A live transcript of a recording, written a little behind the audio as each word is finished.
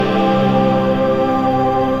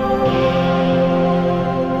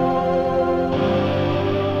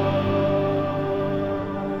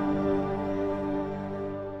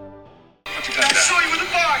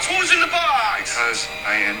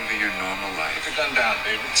Put the gun down,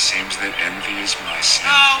 David. It seems that envy is my sin.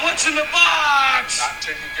 Oh, what's in the box? Not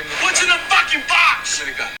till you give me the What's gun. In the fucking box? Give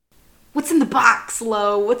me the gun. What's in the box,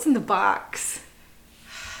 Lo? What's in the box?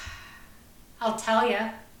 I'll tell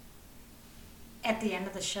you. At the end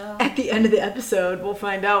of the show. At the end of the episode, we'll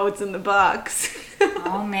find out what's in the box.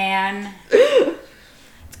 Oh, man.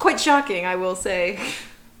 It's quite shocking, I will say.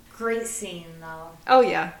 Great scene, though. Oh,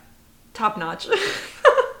 yeah. Top notch.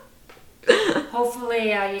 Hopefully,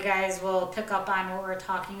 you guys will pick up on what we're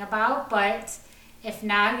talking about, but if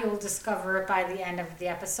not, you'll discover it by the end of the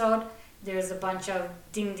episode. There's a bunch of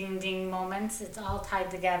ding, ding, ding moments. It's all tied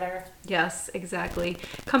together. Yes, exactly.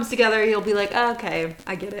 Comes together, you'll be like, oh, okay,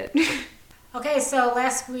 I get it. Okay, so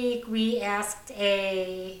last week we asked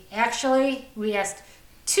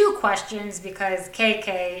two questions because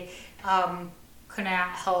KK could not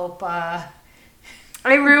help I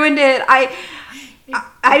ruined it.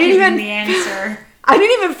 I didn't even the answer. I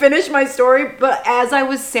didn't even finish my story, but as I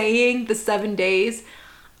was saying the 7 days,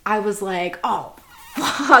 I was like, oh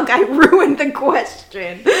fuck, I ruined the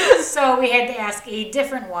question. So we had to ask a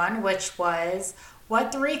different one, which was,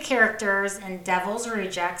 what 3 characters in Devil's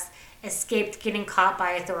Rejects escaped getting caught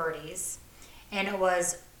by authorities? And it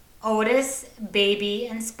was Otis, Baby,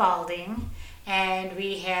 and Spaulding. And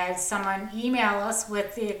we had someone email us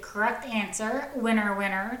with the correct answer. Winner,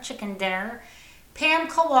 winner, chicken dinner. Pam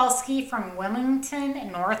Kowalski from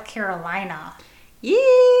Wilmington, North Carolina.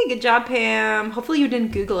 Yee, good job, Pam. Hopefully you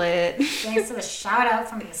didn't Google it. Thanks for the shout out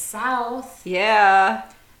from the South. Yeah.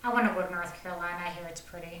 I want to go to North Carolina. I hear it's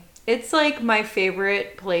pretty. It's like my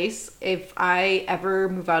favorite place if I ever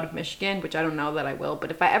move out of Michigan, which I don't know that I will,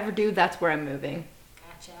 but if I ever do, that's where I'm moving.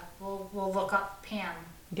 Gotcha. We'll look up Pam.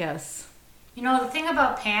 Yes. You know, the thing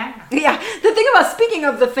about Pam... Yeah, speaking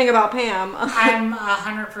of the thing about Pam... I'm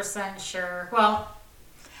 100% sure. Well,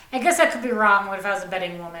 I guess I could be wrong. What if I was a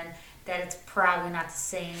betting woman? That it's probably not the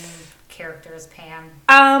same character as Pam.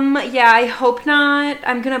 Yeah, I hope not.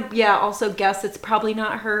 I'm gonna, also guess it's probably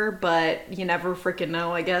not her, but you never freaking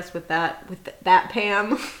know, I guess, with that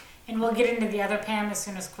Pam. And we'll get into the other Pam as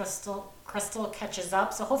soon as Crystal catches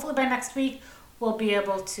up. So hopefully by next week, we'll be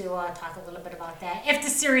able to talk a little bit about that. If the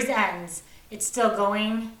series ends, it's still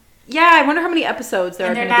going. Yeah, I wonder how many episodes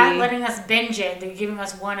there are going to be. And they're not letting us binge it. They're giving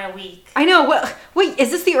us one a week. I know. Wait,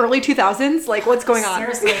 is this the early 2000s? Like, what's going on?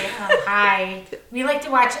 Seriously, hi. We like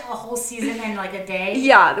to watch a whole season in like a day.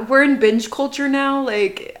 Yeah, we're in binge culture now.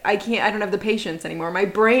 Like, I don't have the patience anymore. My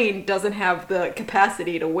brain doesn't have the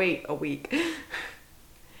capacity to wait a week.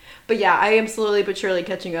 But yeah, I am slowly but surely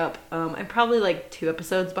catching up. I'm probably like 2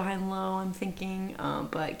 episodes behind Lo, I'm thinking.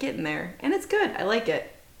 But getting there. And it's good. I like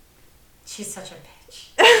it. She's such a bitch.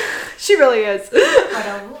 She really is.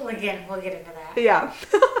 But again, we'll get into that. Yeah.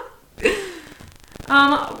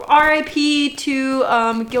 R.I.P.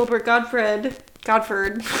 to Gilbert Godfrey.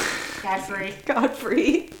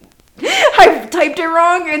 I typed it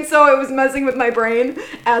wrong, and so it was messing with my brain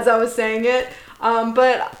as I was saying it.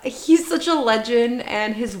 But he's such a legend,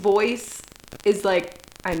 and his voice is like,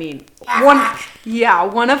 I mean,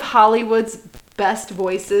 one of Hollywood's best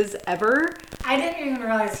voices ever. I didn't even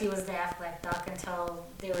realize he was the Affleck Duck until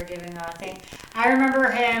they were giving a thing. I remember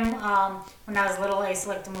him when I was little. I used to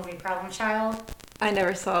like the movie Problem Child. I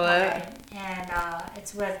never saw that. And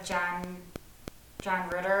it's with John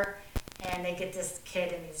Ritter, and they get this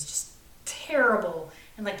kid, and he's just terrible.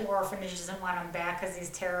 And like the orphanage doesn't want him back because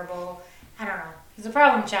he's terrible. I don't know. He's a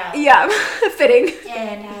problem child. Yeah, fitting.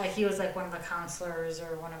 And he was like one of the counselors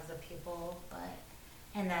or one of the people,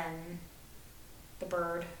 and then the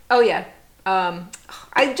bird. Oh yeah.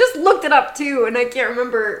 I just looked it up too, and I can't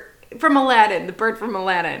remember. From Aladdin, the bird from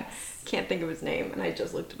Aladdin. Yes. Can't think of his name, and I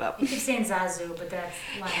just looked it up. You keep saying Zazu, but that's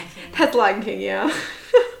Lion King. That's Lion King, yeah.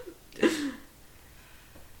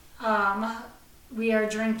 We are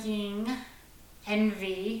drinking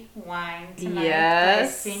Envy wine tonight.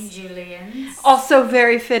 Yes. By St. Julian's. Also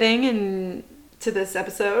very fitting to this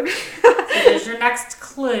episode. So there's your next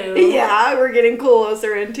clue. Yeah, we're getting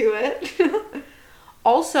closer into it.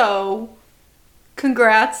 Also,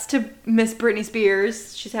 congrats to Miss Britney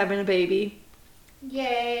Spears. She's having a baby.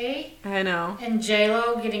 Yay. I know. And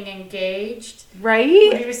J-Lo getting engaged.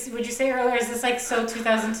 Right? Would you say earlier, is this like so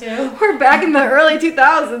 2002? We're back in the early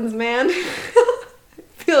 2000s, man. I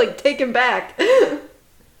feel like taken back.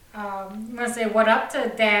 I'm going to say what up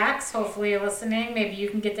to Dax. Hopefully you're listening. Maybe you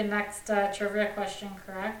can get the next trivia question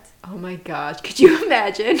correct. Oh my gosh. Could you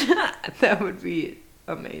imagine? That would be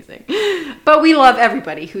amazing. But we love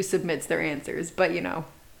everybody who submits their answers. But, you know.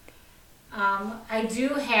 I do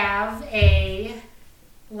have a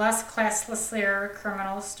less classless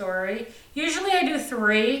criminal story. Usually I do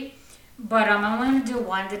 3. But I'm only going to do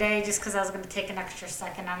one today just because I was going to take an extra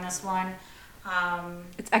second on this one.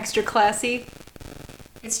 It's extra classy.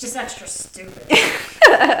 It's just extra stupid.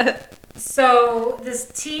 So this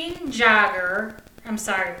teen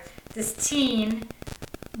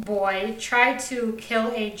boy tried to kill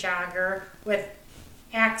a jogger with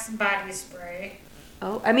Axe body spray.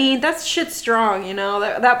 Oh, I mean, that's shit strong, you know?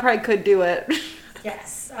 That probably could do it.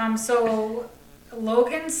 Yes. So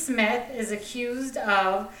Logan Smith is accused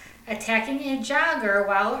of attacking a jogger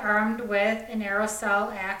while armed with an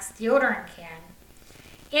aerosol Axe deodorant can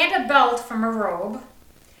and a belt from a robe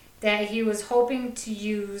that he was hoping to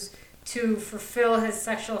use to fulfill his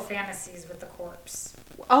sexual fantasies with the corpse.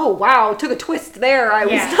 Oh, wow. Took a twist there. I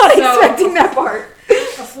was Yeah, not expecting that part.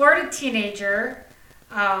 A Florida teenager,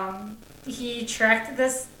 he tracked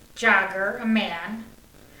this jogger, a man,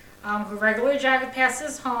 who regularly jogged past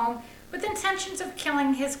his home with intentions of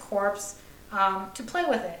killing his corpse to play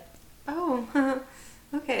with it. Oh,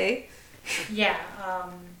 okay. Yeah.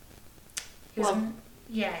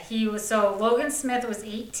 So Logan Smith was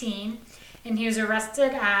 18, and he was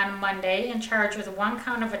arrested on Monday and charged with one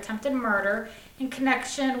count of attempted murder in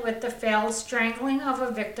connection with the failed strangling of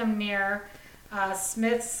a victim near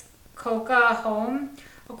Smith's Coca home.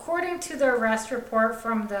 According to the arrest report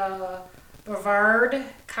from the Brevard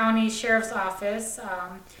County Sheriff's Office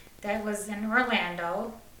that was in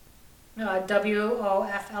Orlando,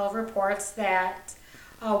 WOFL reports that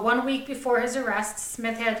 1 week before his arrest,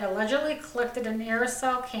 Smith had allegedly collected an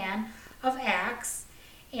aerosol can of Axe,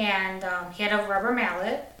 and he had a rubber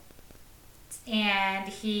mallet, and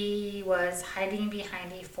he was hiding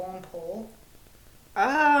behind a phone pole.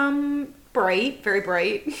 Bright, very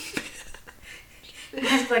bright.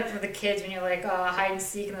 It's like for the kids when you're like hide and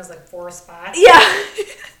seek and there's like 4 spots. Yeah.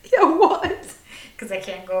 Yeah, what? Because they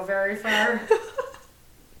can't go very far.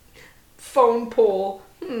 Phone pole.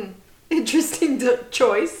 Interesting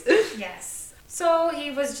choice. Yes. So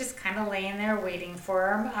he was just kind of laying there waiting for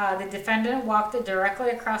him. The defendant walked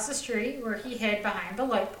directly across the street where he hid behind the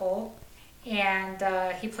light pole. And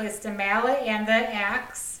he placed the mallet and the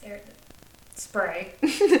Axe spray,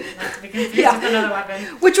 not to be confused with another weapon,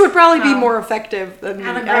 which would probably be more effective than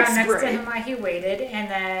on the the ground Axe next to spray. him while he waited. And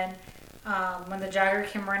then when the jogger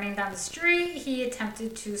came running down the street, he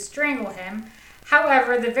attempted to strangle him.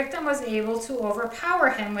 However, the victim was able to overpower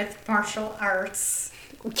him with martial arts.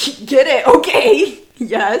 Get it? Okay.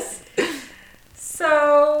 Yes.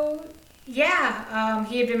 So, yeah,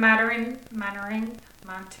 he had been monitoring.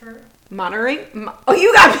 Oh,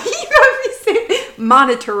 you got me saying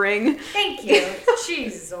monitoring. Thank you.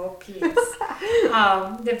 Jeez, oh, Pete.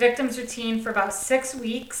 The victim's routine for about 6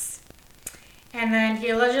 weeks. And then he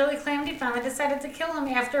allegedly claimed he finally decided to kill him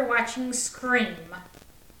after watching Scream.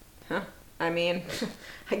 Huh. I mean,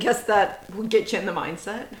 I guess that would get you in the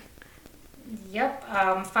mindset. Yep.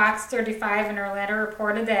 Fox 35 in Orlando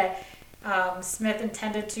reported that Smith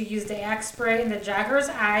intended to use the Axe spray in the jogger's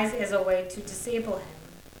eyes as a way to disable him.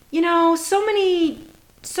 You know, so many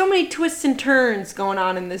twists and turns going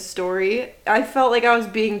on in this story. I felt like I was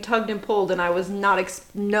being tugged and pulled, and I was not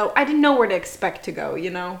I didn't know where to expect to go. You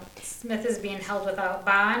know. Smith is being held without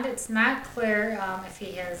bond. It's not clear if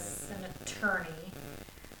he has an attorney.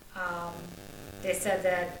 They said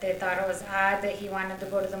that they thought it was odd that he wanted to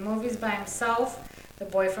go to the movies by himself. The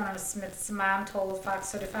boyfriend of Smith's mom told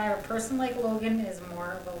Fox 35 a person like Logan is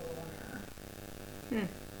more of a loner.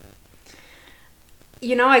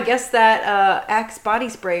 You know, I guess that Axe body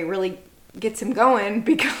spray really gets him going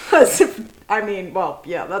because,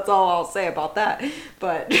 that's all I'll say about that.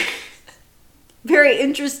 But very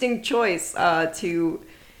interesting choice to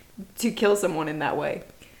kill someone in that way.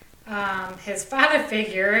 His father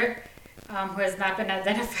figure, who has not been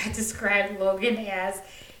identified, described Logan as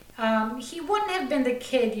he wouldn't have been the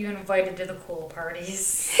kid you invited to the cool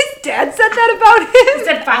parties. His dad said that about him? He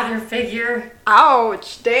said father figure.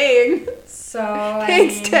 Ouch, dang. So,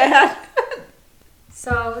 Thanks, Dad.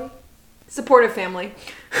 So, supportive family.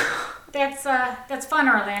 That's fun,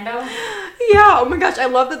 Orlando. Yeah, oh my gosh, I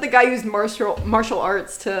love that the guy used martial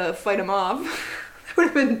arts to fight him off. That would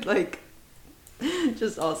have been, like,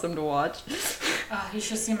 just awesome to watch. You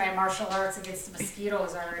should see my martial arts against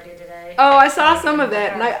mosquitoes already today. Oh, I saw some of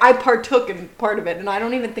it, and I partook in part of it, and I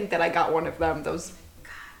don't even think that I got one of them, those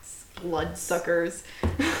bloodsuckers.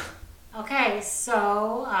 Okay,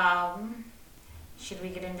 so, should we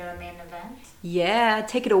get into the main event? Yeah,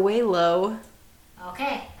 take it away, Lo.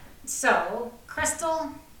 Okay, so,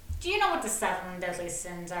 Crystal, do you know what the 7 deadly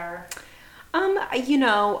sins are? You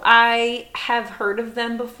know, I have heard of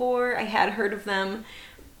them before. I had heard of them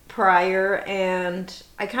prior, and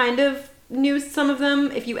I kind of knew some of them.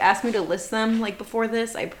 If you asked me to list them like before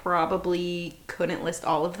this, I probably couldn't list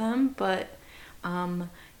all of them. But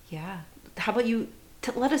yeah, how about you?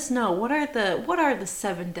 Let us know what are the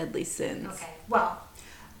 7 deadly sins? Okay. Well,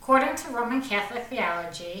 according to Roman Catholic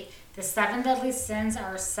theology, the 7 deadly sins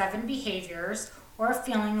are 7 behaviors or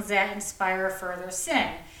feelings that inspire further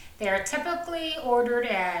sin. They are typically ordered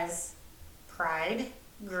as pride,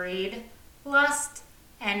 greed, lust,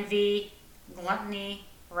 envy, gluttony,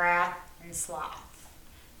 wrath, and sloth.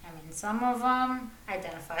 I mean, some of them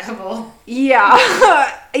identifiable. Yeah.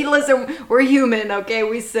 Hey, listen, we're human, okay?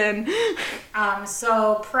 We sin.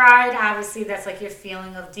 So pride, obviously, that's like your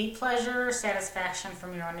feeling of deep pleasure, satisfaction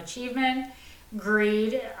from your own achievement.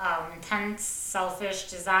 Greed, intense, selfish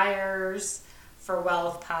desires for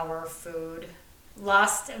wealth, power, food.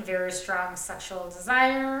 Lust, a very strong sexual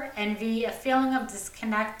desire. Envy, a feeling of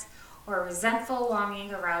disconnect or resentful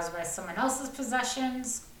longing aroused by someone else's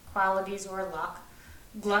possessions, qualities, or luck.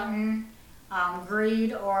 Glutton,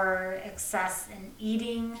 greed or excess in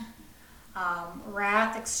eating.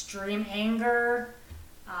 Wrath, extreme anger.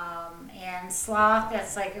 And sloth,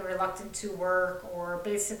 that's like a reluctant to work, or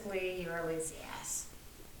basically you're a lazy ass.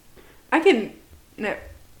 I can... No.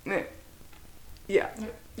 Yeah.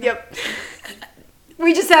 Yep.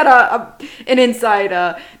 We just had an inside,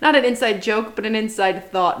 not an inside joke, but an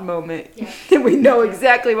inside thought moment. Yeah. We know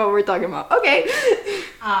exactly what we're talking about. Okay.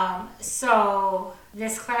 So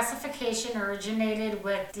this classification originated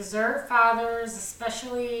with dessert fathers,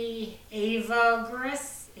 especially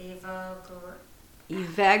Evagrius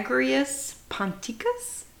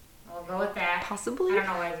Ponticus? We'll go with that. Possibly. I don't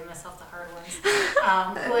know why I give myself the hard ones.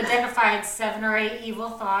 Who identified 7 or 8 evil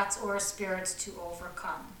thoughts or spirits to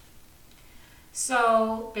overcome.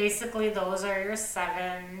 So basically, those are your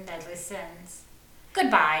 7 deadly sins.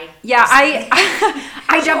 Goodbye. Yeah,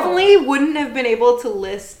 I definitely wouldn't have been able to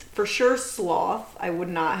list for sure sloth. I would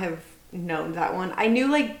not have known that one. I knew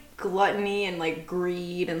like gluttony and like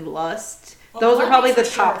greed and lust. Well, those are probably the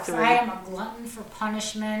top 3. I am a glutton for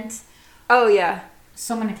punishment. Oh yeah.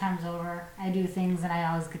 So many times over, I do things and I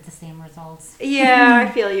always get the same results. Yeah, I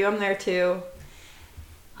feel you. I'm there too.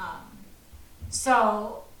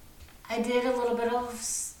 So I did a little bit of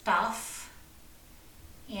stuff.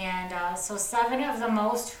 And so 7 of the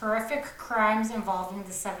most horrific crimes involving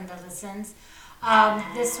the 7 deadly sins.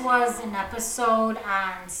 This was an episode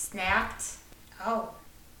on Snapped. Oh,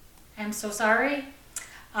 I'm so sorry.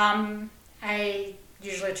 I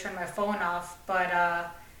usually turn my phone off, but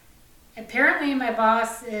apparently my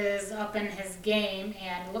boss is up in his game,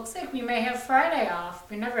 and it looks like we may have Friday off.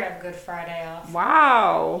 We never have Good Friday off.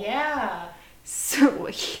 Wow. Yeah. So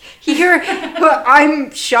here,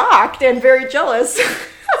 I'm shocked and very jealous.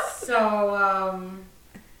 So,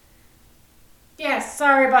 yeah,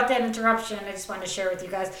 sorry about that interruption. I just wanted to share with you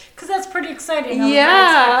guys, because that's pretty exciting.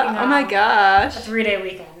 Yeah, oh my gosh. A 3-day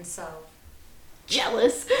weekend, so.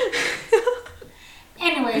 Jealous.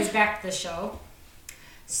 Anyways, back to the show.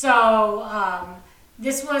 So,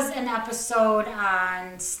 this was an episode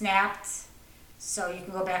on Snapped, so you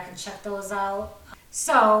can go back and check those out.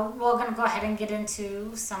 So, we're going to go ahead and get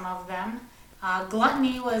into some of them.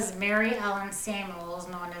 Gluttony was Mary Ellen Samuels,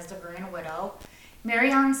 known as the Green Widow.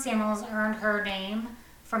 Mary Ellen Samuels earned her name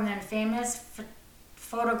from the infamous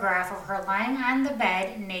photograph of her lying on the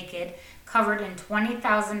bed naked, covered in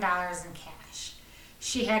 $20,000 in cash.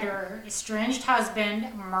 She had her estranged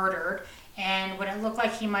husband murdered, and when it looked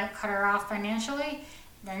like he might cut her off financially,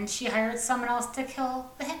 then she hired someone else to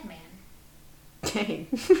kill the hitman. Dang.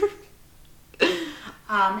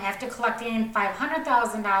 After collecting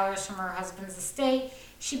 $500,000 from her husband's estate,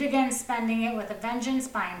 she began spending it with a vengeance,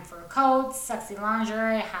 buying fur coats, sexy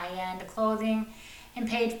lingerie, high-end clothing, and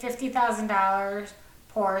paid $50,000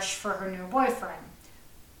 Porsche for her new boyfriend.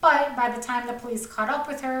 But by the time the police caught up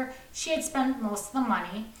with her, she had spent most of the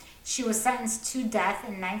money. She was sentenced to death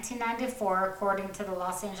in 1994, according to the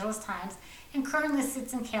Los Angeles Times, and currently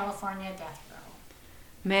sits in California death row.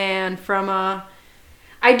 Man,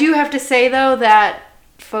 I do have to say though that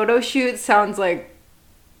photo shoot sounds like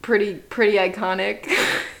pretty iconic.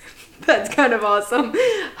 That's kind of awesome.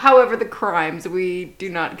 However, the crimes we do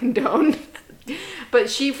not condone. But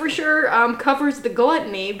she for sure covers the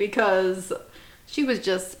gluttony because she was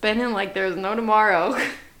just spending like there's no tomorrow.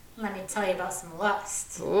 Let me tell you about some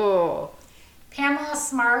lust. Oh. Pamela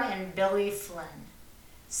Smart and Billy Flynn.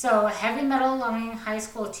 So, heavy metal loving high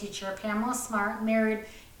school teacher Pamela Smart married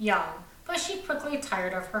young, but she quickly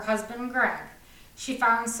tired of her husband Greg. She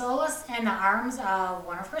found solace in the arms of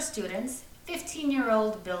one of her students,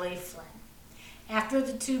 15-year-old Billy Flynn. After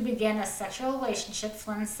the two began a sexual relationship,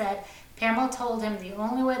 Flynn said Pamela told him the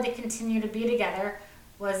only way they continued to be together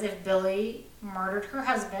was if Billy murdered her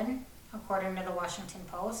husband, according to the Washington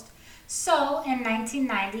Post. So, in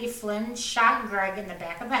 1990, Flynn shot Greg in the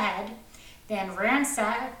back of the head, then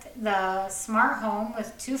ransacked the Smart home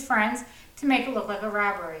with 2 friends to make it look like a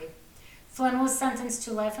robbery. Flynn was sentenced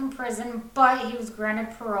to life in prison, but he was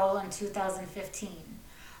granted parole in 2015.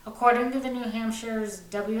 According to the New Hampshire's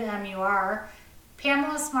WMUR,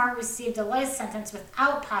 Pamela Smart received a life sentence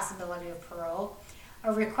without possibility of parole.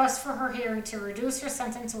 A request for her hearing to reduce her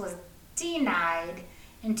sentence was denied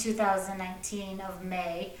in 2019 of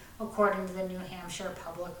May, according to the New Hampshire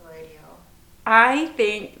Public Radio. I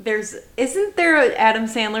think isn't there an Adam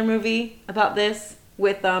Sandler movie about this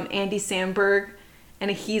with Andy Samberg, and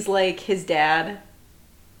he's like his dad?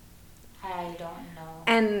 I don't know.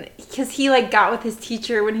 And because he like got with his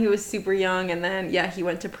teacher when he was super young, and then he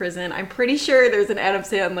went to prison. I'm pretty sure there's an Adam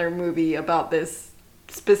Sandler movie about this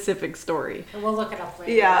specific story. We'll look it up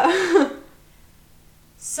later. Yeah.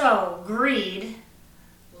 So, greed.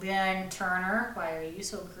 Lynn Turner, why are you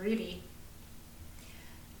so greedy?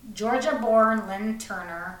 Georgia-born Lynn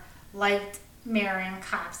Turner liked marrying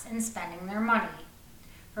cops and spending their money.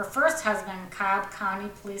 Her first husband, Cobb County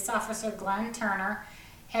police officer Glenn Turner,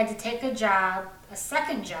 had to take a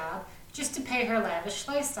second job, just to pay her lavish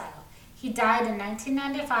lifestyle. He died in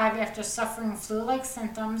 1995 after suffering flu-like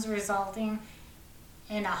symptoms, resulting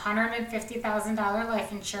in a $150,000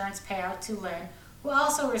 life insurance payout to Lynn, who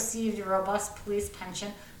also received a robust police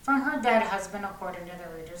pension from her dead husband, according to the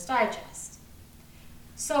Reader's Digest.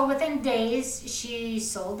 So within days, she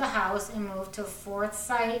sold the house and moved to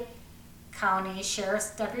Forsyth County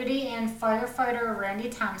Sheriff's Deputy and firefighter Randy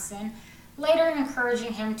Thompson, later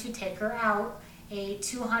encouraging him to take her out a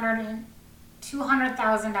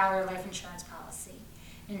 $200,000 life insurance policy.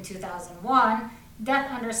 In 2001, death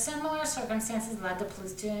under similar circumstances led the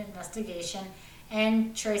police to an investigation,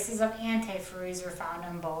 and traces of antifreeze were found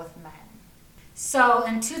in both men. So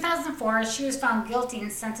in 2004, she was found guilty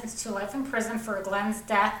and sentenced to life in prison for Glenn's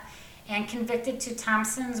death and convicted to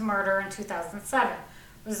Thompson's murder in 2007,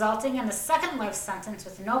 resulting in a second life sentence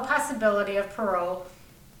with no possibility of parole.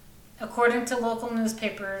 According to local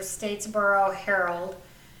newspaper Statesboro Herald,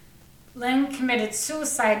 Lynn committed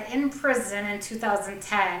suicide in prison in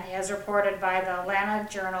 2010, as reported by the Atlanta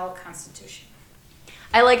Journal-Constitution.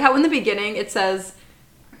 I like how in the beginning it says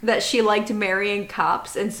that she liked marrying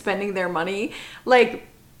cops and spending their money. Like,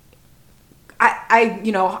 I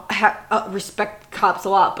respect cops a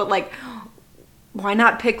lot, but like, why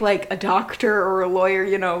not pick like a doctor or a lawyer?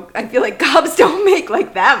 I feel like cops don't make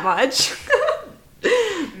like that much.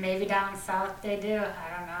 Maybe down south they do. I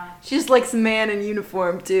don't know. She just likes a man in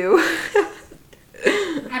uniform too.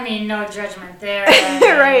 I mean, no judgment there.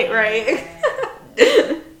 Right.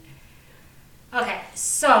 Okay,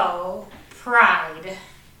 so Pride.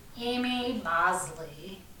 Amy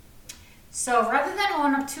Bosley. So rather than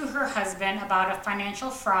own up to her husband about a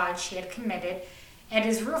financial fraud she had committed at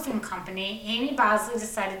his roofing company, Amy Bosley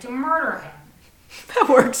decided to murder him. That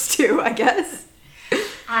works too, I guess.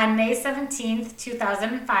 On May 17th,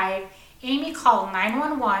 2005, Amy called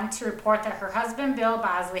 911 to report that her husband, Bill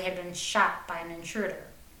Bosley, had been shot by an intruder.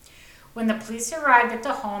 When the police arrived at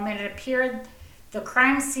the home, it appeared the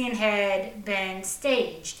crime scene had been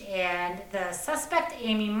staged, and the suspect,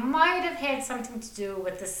 Amy, might have had something to do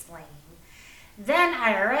with the slaying. Then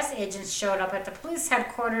IRS agents showed up at the police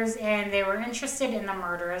headquarters, and they were interested in the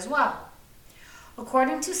murder as well.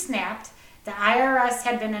 According to Snapped, the IRS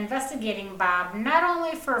had been investigating Bob not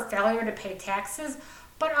only for failure to pay taxes,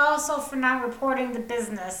 but also for not reporting the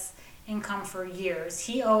business income for years.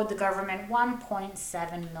 He owed the government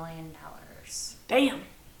 $1.7 million. Damn.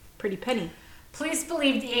 Pretty penny. Police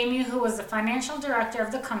believed Amy, who was the financial director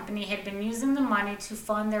of the company, had been using the money to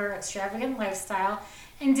fund their extravagant lifestyle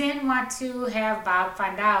and didn't want to have Bob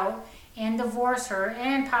find out and divorce her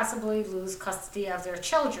and possibly lose custody of their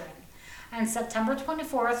children. On September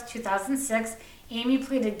 24th, 2006, Amy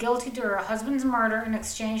pleaded guilty to her husband's murder in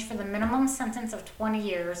exchange for the minimum sentence of 20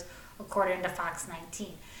 years, according to Fox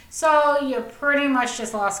 19. So you pretty much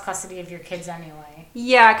just lost custody of your kids anyway.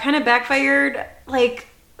 Yeah, kind of backfired. Like,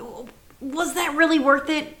 was that really worth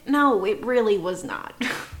it? No, it really was not.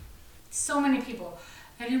 So many people,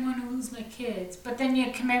 I didn't want to lose my kids. But then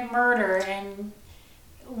you commit murder, and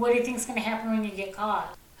what do you think is going to happen when you get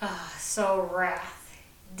caught? So wrath.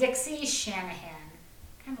 Dixie Shanahan.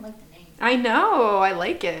 Kind of like the name. I know, I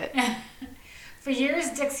like it. For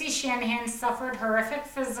years, Dixie Shanahan suffered horrific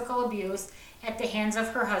physical abuse at the hands of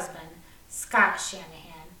her husband, Scott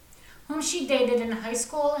Shanahan, whom she dated in high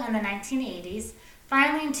school in the 1980s.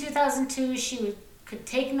 Finally, in 2002, she could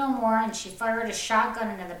take no more, and she fired a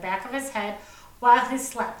shotgun into the back of his head while he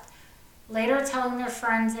slept, later telling their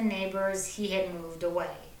friends and neighbors he had moved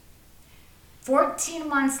away. 14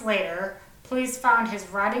 months later, police found his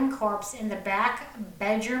rotting corpse in the back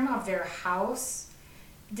bedroom of their house.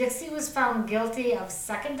 Dixie was found guilty of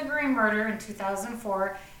second-degree murder in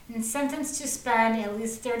 2004 and sentenced to spend at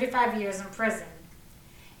least 35 years in prison.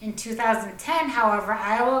 In 2010, however,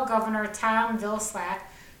 Iowa Governor Tom Vilsack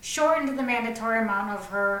shortened the mandatory amount of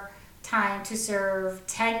her time to serve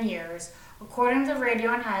 10 years. According to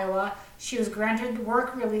Radio in Iowa, she was granted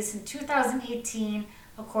work release in 2018,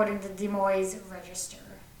 according to Des Moines Register.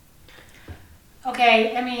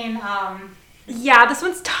 Okay, I mean, Yeah, this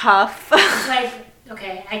one's tough.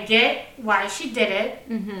 Okay, I get why she did it.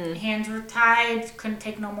 Mm-hmm. Hands were tied, couldn't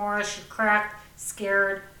take no more. She cracked,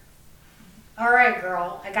 scared. All right,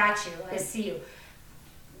 girl, I got you. I see you.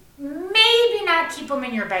 Maybe not keep him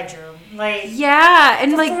in your bedroom. Yeah,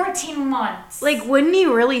 and 14 months. Wouldn't he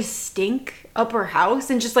really stink up her house?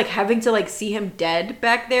 And just having to see him dead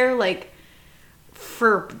back there,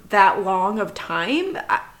 for that long of time?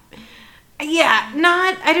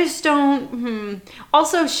 I just don't.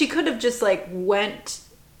 Also, she could have just went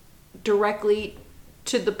directly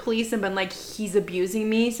to the police and been he's abusing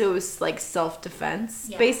me, so it was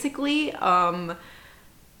self-defense, basically.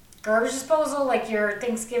 Garbage disposal, your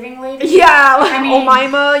Thanksgiving lady. Yeah,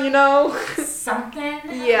 Omaima, something.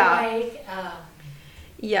 Yeah.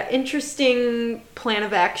 Yeah, interesting plan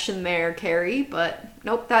of action there, Carrie, but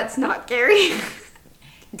nope, that's not Carrie.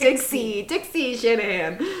 Dixie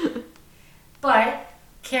Shanahan. But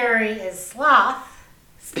Carrie is sloth.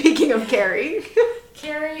 Speaking of Carrie.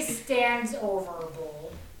 Carrie stands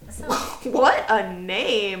overbold. What a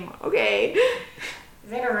name. Okay. Is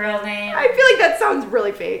that a real name? I feel that sounds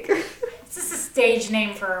really fake. It's just a stage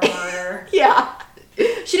name for a murder. Yeah.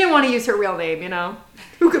 She didn't want to use her real name,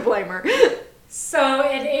 Who could blame her? So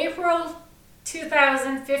in April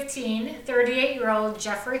 2015, 38-year-old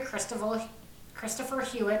Jeffrey Christopher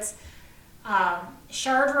Hewitt's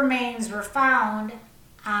charred remains were found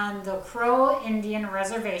on the Crow Indian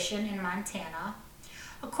Reservation in Montana,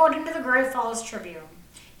 according to the Great Falls Tribune.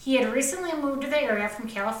 He had recently moved to the area from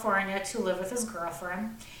California to live with his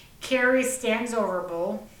girlfriend, Carrie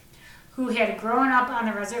Stanzoverbull, who had grown up on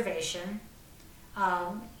the reservation.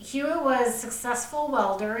 Hewitt was a successful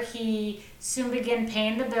welder. He soon began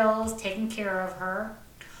paying the bills, taking care of her.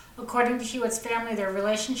 According to Hewitt's family, their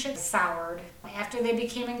relationship soured after they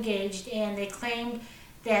became engaged, and they claimed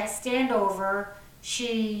that Standover,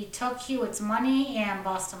 she took Hewitt's money and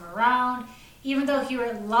bossed him around. Even though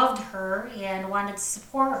Hewitt loved her and wanted to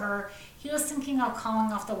support her, he was thinking of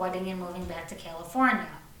calling off the wedding and moving back to California.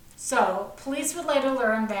 So, police would later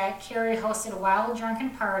learn that Carrie hosted wild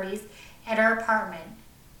drunken parties at her apartment.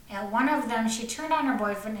 At one of them, she turned on her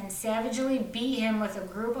boyfriend and savagely beat him with a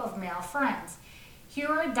group of male friends.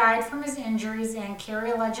 Hewitt died from his injuries, and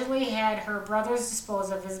Carrie allegedly had her brothers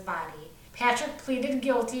dispose of his body. Patrick pleaded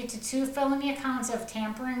guilty to 2 felony accounts of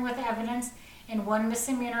tampering with evidence and 1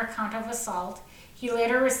 misdemeanor count of assault. He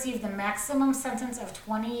later received the maximum sentence of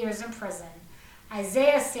 20 years in prison.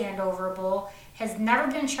 Isaiah Standoverbull has never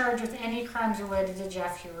been charged with any crimes related to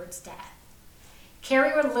Jeff Hewitt's death.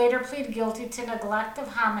 Carrie would later plead guilty to neglect of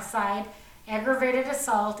homicide, aggravated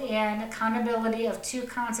assault, and accountability of 2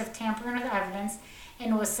 counts of tampering with evidence,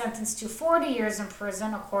 and was sentenced to 40 years in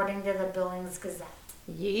prison, according to the Billings Gazette.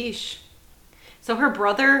 Yeesh. So her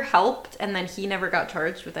brother helped, and then he never got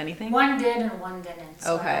charged with anything? One did and one didn't.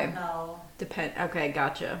 So okay. I don't know. Okay,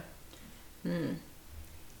 gotcha.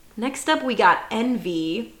 Next up, we got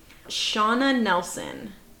Envy, Shauna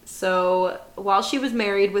Nelson. So while she was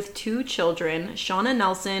married with 2 children, Shauna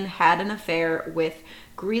Nelson had an affair with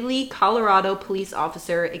Greeley, Colorado police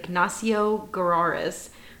officer Ignacio Guarraras,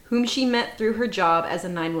 whom she met through her job as a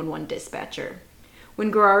 911 dispatcher.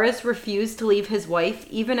 When Guarraras refused to leave his wife,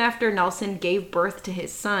 even after Nelson gave birth to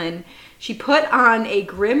his son, she put on a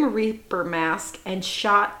Grim Reaper mask and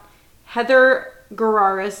shot Heather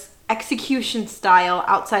Guarraras execution style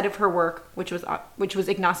outside of her work, which was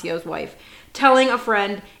Ignacio's wife, telling a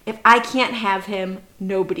friend, "If I can't have him,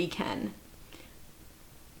 nobody can."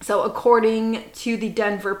 So according to the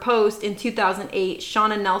Denver Post, in 2008,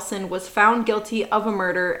 Shauna Nelson was found guilty of a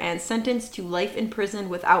murder and sentenced to life in prison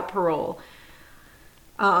without parole.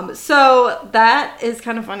 So that is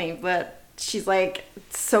kind of funny, but she's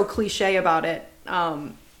so cliche about it.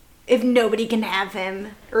 If nobody can have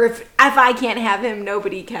him, or if I can't have him,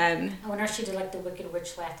 nobody can. I wonder if she did the Wicked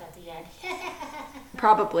Witch laugh at the end.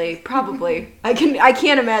 Probably. I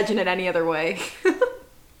can't imagine it any other way.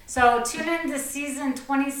 So tune in to season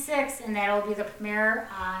 26, and that'll be the premiere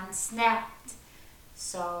on Snapped.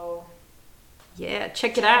 So yeah,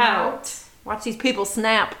 check it out. Watch these people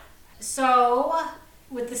snap. So,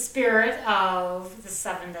 with the spirit of the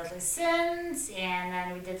 7 deadly sins, and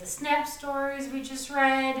then we did the snap stories we just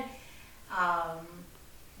read.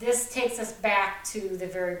 This takes us back to the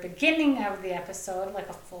very beginning of the episode, like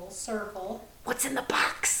a full circle. What's in the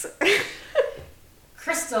box?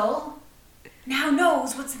 Crystal now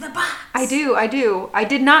knows what's in the box. I do. I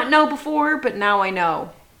did not know before, but now I know.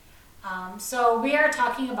 So we are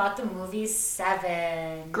talking about the movie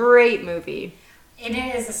Seven. Great movie. It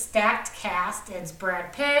is a stacked cast. It's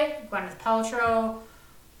Brad Pitt, Gwyneth Paltrow,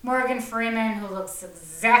 Morgan Freeman, who looks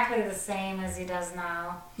exactly the same as he does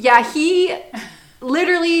now. Yeah, he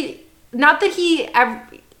literally, not that he ever,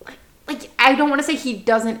 like, I don't want to say he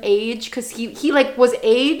doesn't age, because he like was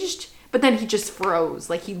aged, but then he just froze.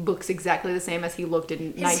 Like, he looks exactly the same as he looked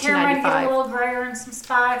in His hair might 1995. get a little grayer in some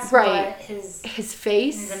spots, Right. but his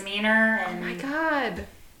face. demeanor and Oh my god.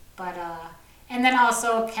 But and then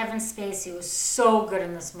also Kevin Spacey was so good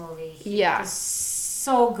in this movie. He was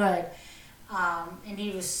so good, and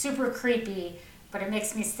he was super creepy. But it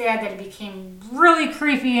makes me sad that he became really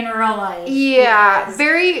creepy in real life. Yeah,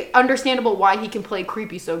 very understandable why he can play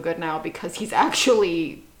creepy so good now, because he's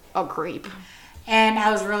actually a creep. And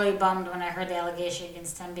I was really bummed when I heard the allegation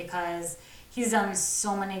against him, because he's done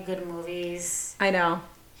so many good movies. I know.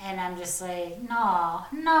 And I'm just like, no,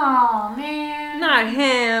 man. Not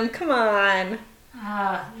him. Come on.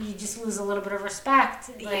 You just lose a little bit of respect.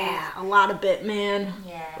 Like, Yeah, a lot of bit, man.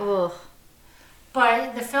 Yeah. Ugh.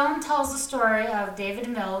 But the film tells the story of David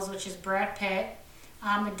Mills, which is Brad Pitt,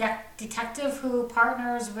 a detective who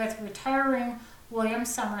partners with retiring William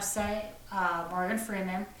Somerset, Morgan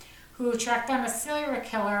Freeman, who tracked down a serial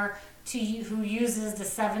killer who uses the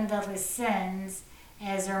 7 deadly sins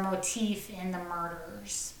as their motif in the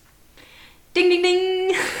murders. Ding, ding,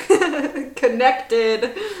 ding.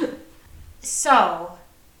 Connected. So,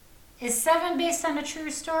 is 7 based on a true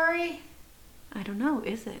story? I don't know,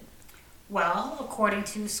 is it? Well, according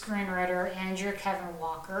to screenwriter Andrew Kevin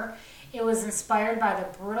Walker, it was inspired by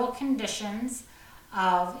the brutal conditions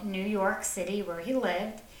of New York City where he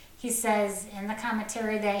lived. He says in the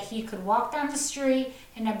commentary that he could walk down the street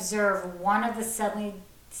and observe one of the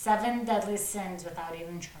 7 deadly sins without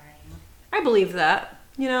even trying. I believe that,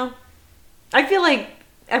 you know. I feel like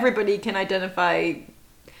everybody can identify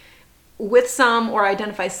with some, or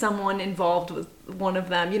identify someone involved with one of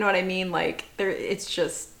them. You know what I mean? Like,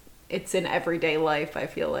 it's in everyday life, I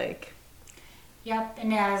feel like. Yep,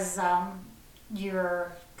 and as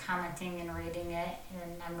you're commenting and reading it,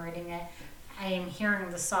 and I'm reading it, I am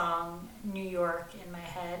hearing the song New York in my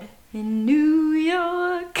head. In New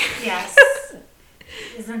York. Yes.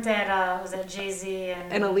 Isn't that, was that Jay-Z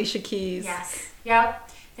and Alicia Keys? Yes. Yep.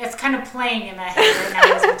 That's kind of playing in my head right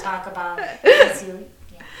now as we talk about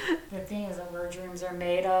the thing is that where dreams are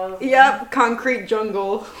made of. Yep, concrete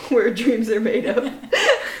jungle where dreams are made of.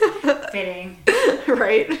 Fitting.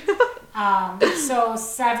 Right. So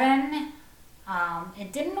 7,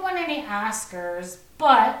 it didn't win any Oscars,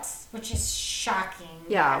 but, which is shocking.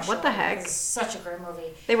 Yeah, actually. what the heck? It's such a great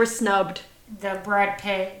movie. They were snubbed. The Brad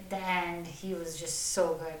Pitt, the end, he was just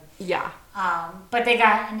so good. Yeah. But they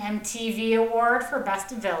got an MTV Award for Best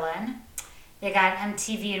Villain. They got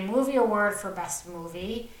MTV and Movie Award for Best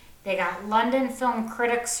Movie. They got London Film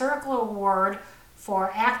Critics Circle Award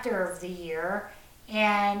for Actor of the Year.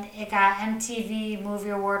 And it got MTV Movie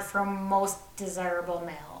Award for Most Desirable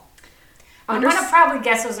Male. I'm going to probably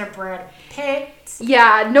guess those are Brad Pitt.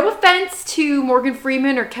 Yeah, no offense to Morgan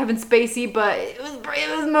Freeman or Kevin Spacey, but it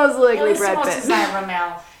was most likely Brad Pitt. Most desirable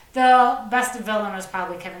male. The best villain was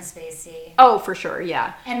probably Kevin Spacey. Oh, for sure,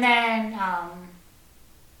 yeah. And then,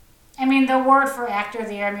 I mean, the award for Actor of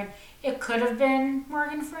the Year, I mean, it could have been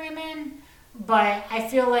Morgan Freeman, but I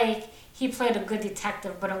feel like he played a good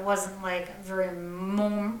detective, but it wasn't like very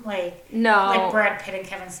like Brad Pitt and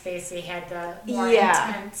Kevin Spacey had the more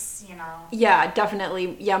intense, you know. Yeah,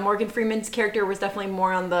 definitely. Yeah, Morgan Freeman's character was definitely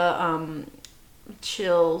more on the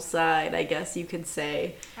chill side, I guess you could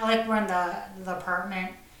say. I like we're in the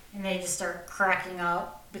apartment and they just start cracking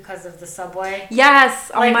up because of the subway.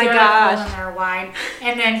 Yes. Oh like my gosh. gosh. Like their wine,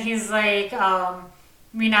 and then he's like,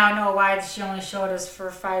 "We now know why she only showed us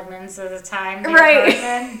for 5 minutes at a time."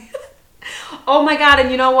 Right. Oh my god,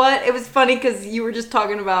 and you know what? It was funny because you were just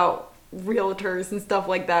talking about realtors and stuff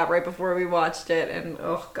like that right before we watched it, and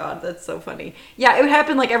oh god, that's so funny. Yeah, it would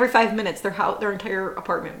happen like every 5 minutes. Their entire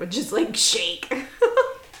apartment would just like shake.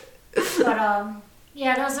 But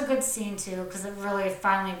yeah, that was a good scene too because it really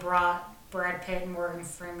finally brought Brad Pitt and Morgan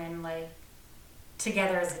Freeman like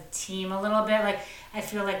together as a team a little bit. Like, I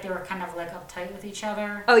feel like they were kind of like uptight with each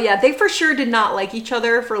other. Oh yeah, they for sure did not like each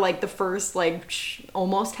other for like the first like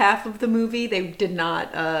almost half of the movie. They did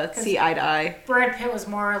not see eye to eye. Brad Pitt was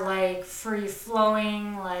more like free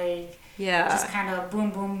flowing, like Yeah. just kind of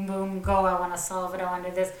boom, boom, boom, go. I want to solve it. I want to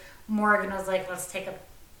do this. Morgan was like, let's take it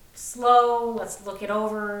slow. Let's look it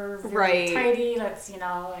over. Very Right. tidy. Let's,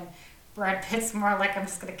 and Brad Pitt's more like, I'm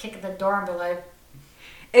just gonna kick at the door and be like,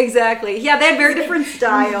 Exactly. Yeah, they had very different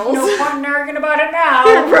styles. no point in arguing about it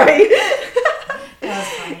now. Right. That was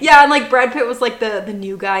funny. Yeah, and like Brad Pitt was like the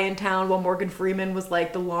new guy in town, while Morgan Freeman was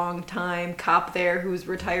like the long time cop there who's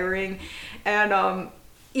retiring. And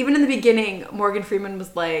even in the beginning, Morgan Freeman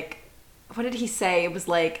was like, what did he say? It was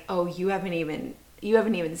like, oh, you haven't even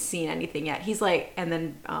seen anything yet. He's like, and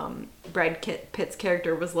then Brad Pitt's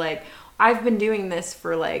character was like, I've been doing this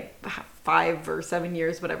for like 5 or 7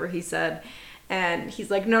 years, whatever he said. And he's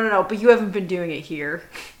like, no, but you haven't been doing it here.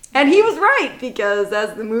 And he was right, because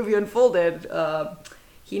as the movie unfolded,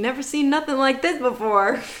 he never seen nothing like this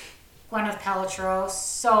before. Gwyneth Paltrow,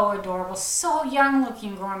 so adorable, so young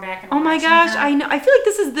looking, going back and Oh my watching gosh, her. I know. I feel like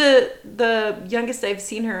this is the youngest I've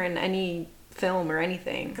seen her in any film or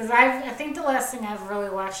anything. Because I think the last thing I've really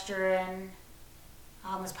watched her in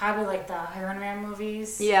is probably like the Iron Man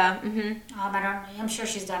movies. Yeah. Mm-hmm. I'm sure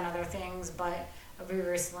she's done other things, but we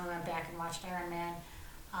recently went back and watched Iron Man.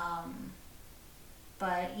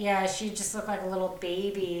 But yeah, she just looked like a little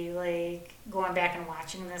baby, like going back and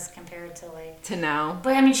watching this compared to like. To now.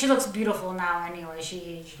 But I mean, she looks beautiful now anyway. She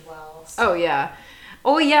aged well. So. Oh yeah.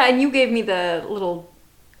 Oh yeah, and you gave me the little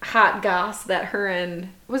hot goss that her and,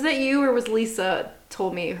 was that you or was Lisa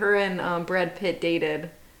told me her and Brad Pitt dated?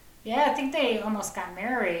 Yeah, I think they almost got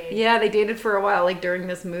married. Yeah, they dated for a while, like during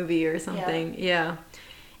this movie or something. Yeah.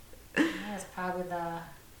 That's probably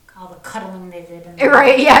all the cuddling they did.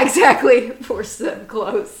 Right, yeah, exactly. Forced them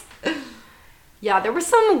close. Yeah, there was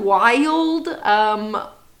some wild,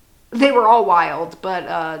 they were all wild,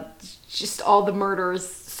 but just all the murders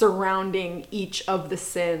surrounding each of the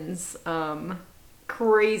sins.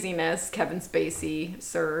 Craziness, Kevin Spacey,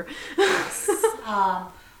 sir.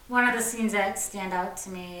 One of the scenes that stand out to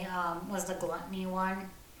me was the gluttony one.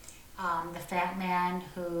 The fat man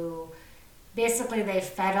who basically they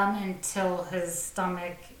fed him until his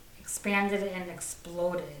stomach expanded and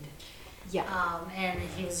exploded. Yeah. And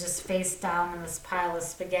he was just face down in this pile of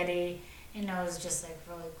spaghetti, and it was just like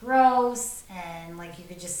really gross, and like you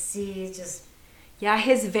could just see Yeah,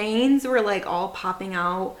 his veins were like all popping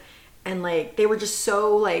out, and like they were just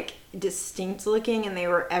so like distinct looking, and they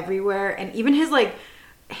were everywhere, and even his like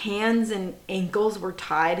hands and ankles were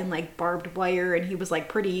tied in like barbed wire, and he was like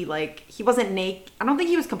pretty, like he wasn't naked. I don't think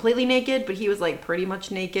he was completely naked, but he was like pretty much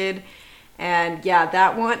naked. And yeah,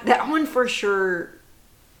 that one for sure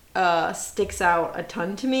sticks out a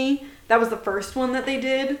ton to me. That was the first one that they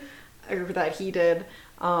did, or that he did.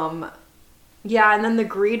 Yeah, and then the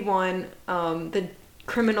greed one, the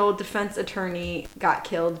criminal defense attorney got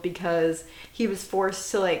killed because he was forced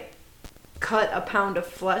to like cut a pound of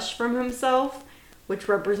flesh from himself, which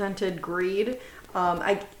represented greed.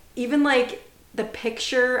 I even like the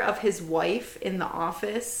picture of his wife in the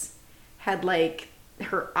office had like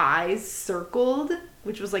her eyes circled,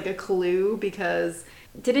 which was like a clue, because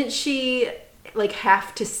didn't she like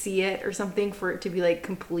have to see it or something for it to be like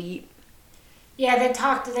complete? Yeah, they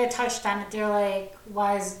touched on it. They're like,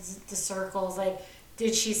 why is the circles, like,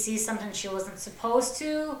 did she see something she wasn't supposed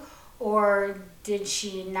to, or did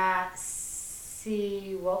she not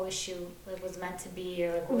see what was meant to be,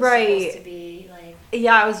 or like what was supposed to be, like.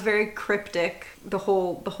 Yeah, it was very cryptic, the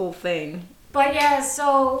whole thing. But yeah,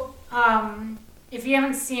 so if you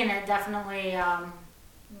haven't seen it, definitely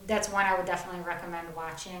that's one I would definitely recommend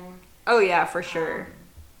watching. Oh yeah, for sure.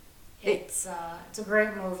 It's a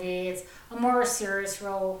great movie. It's a more serious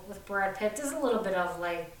role with Brad Pitt. There's a little bit of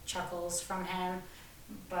like chuckles from him,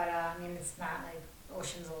 but I mean it's not like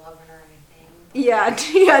Ocean's 11 or anything.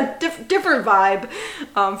 Yeah, different vibe,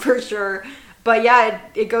 for sure. But yeah,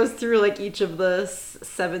 it goes through like each of the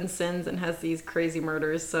 7 sins and has these crazy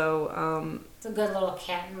murders. So it's a good little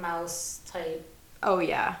cat and mouse type. Oh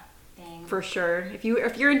yeah, thing. For sure. If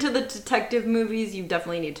you're into the detective movies, you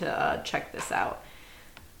definitely need to check this out.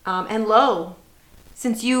 And Lo,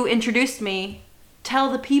 since you introduced me,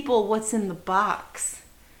 tell the people what's in the box.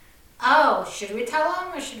 Oh, should we tell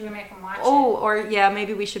them or should we make them watch it? Oh, or yeah,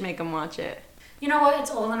 maybe we should make them watch it. You know what? It's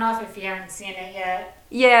old enough if you haven't seen it yet.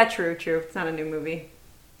 Yeah, true. It's not a new movie.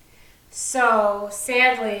 So,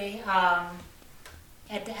 sadly,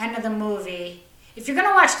 at the end of the movie, if you're going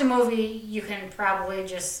to watch the movie, you can probably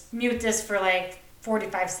just mute this for like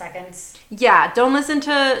 45 seconds. Yeah, don't listen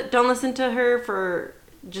to her for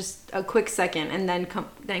just a quick second and then come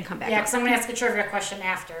back. Yeah, because I'm gonna ask a trivia question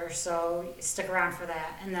after, so stick around for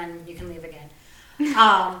that, and then you can leave again.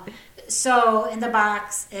 So in the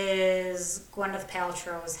box is Gwyneth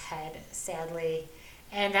Paltrow's head, sadly,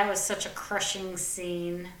 and that was such a crushing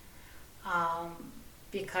scene,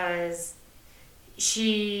 because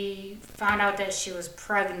she found out that she was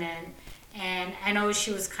pregnant, and I know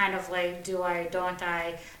she was kind of like, do I, don't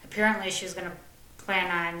I? Apparently she was going to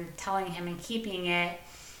plan on telling him and keeping it,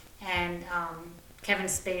 and Kevin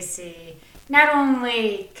Spacey not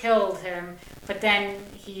only killed him, but then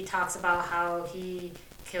he talks about how he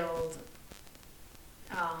killed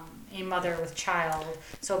a mother with child,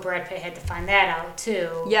 so Brad Pitt had to find that out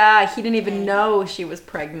too. Yeah, he didn't even know she was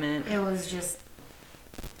pregnant. It was just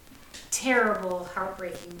terrible,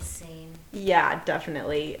 heartbreaking scene. Yeah,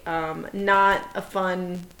 definitely. Not a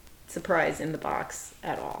fun surprise in the box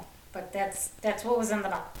at all. But that's what was in the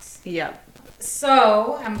box. Yep.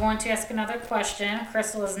 So, I'm going to ask another question.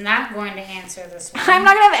 Crystal is not going to answer this one. I'm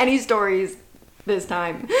not going to have any stories this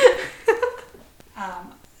time.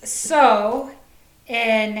 So,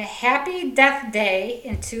 in Happy Death Day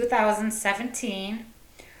in 2017,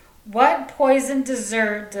 what poison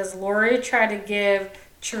dessert does Laurie try to give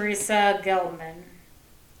Teresa Gelman?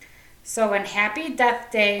 So, in Happy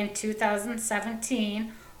Death Day in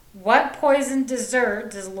 2017, what poison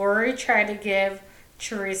dessert does Laurie try to give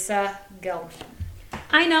Teresa Gelman?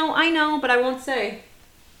 I know, but I won't say.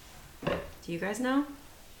 Do you guys know?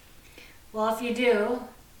 Well, if you do,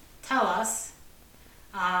 tell us.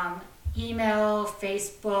 Email,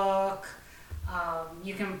 Facebook.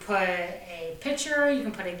 You can put a picture, you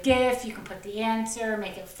can put a GIF, you can put the answer,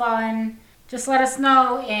 make it fun. Just let us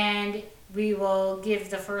know, and we will give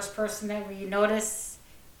the first person that we notice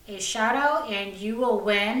a shout out, and you will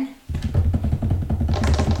win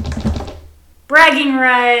bragging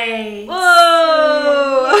rights.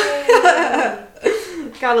 Whoa!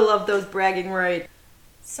 Gotta love those bragging rights.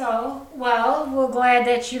 So, well, we're glad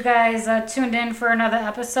that you guys tuned in for another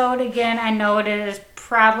episode. Again, I know it is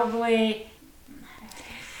probably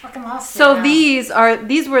fucking lost. So these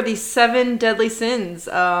were the 7 deadly sins.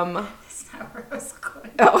 That's not where I was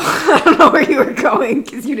going. Oh, I don't know where you were going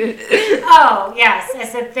because you didn't. Oh, yes. I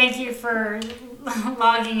said thank you for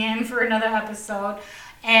logging in for another episode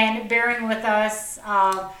and bearing with us.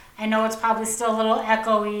 I know it's probably still a little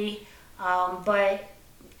echoey, but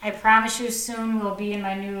I promise you soon we'll be in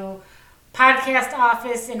my new podcast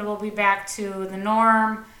office and we'll be back to the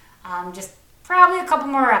norm. Just probably a couple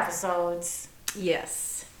more episodes.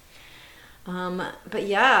 Yes. But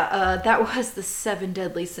yeah, that was the 7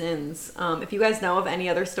 deadly sins. If you guys know of any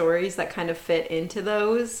other stories that kind of fit into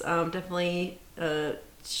those, definitely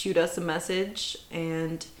shoot us a message.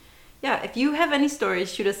 And yeah, if you have any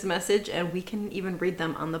stories, shoot us a message and we can even read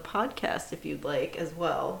them on the podcast if you'd like as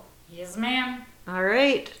well. Yes, ma'am. All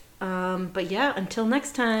right. But yeah, until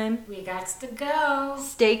next time. We got to go.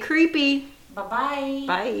 Stay creepy. Bye-bye.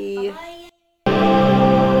 Bye. Bye-bye.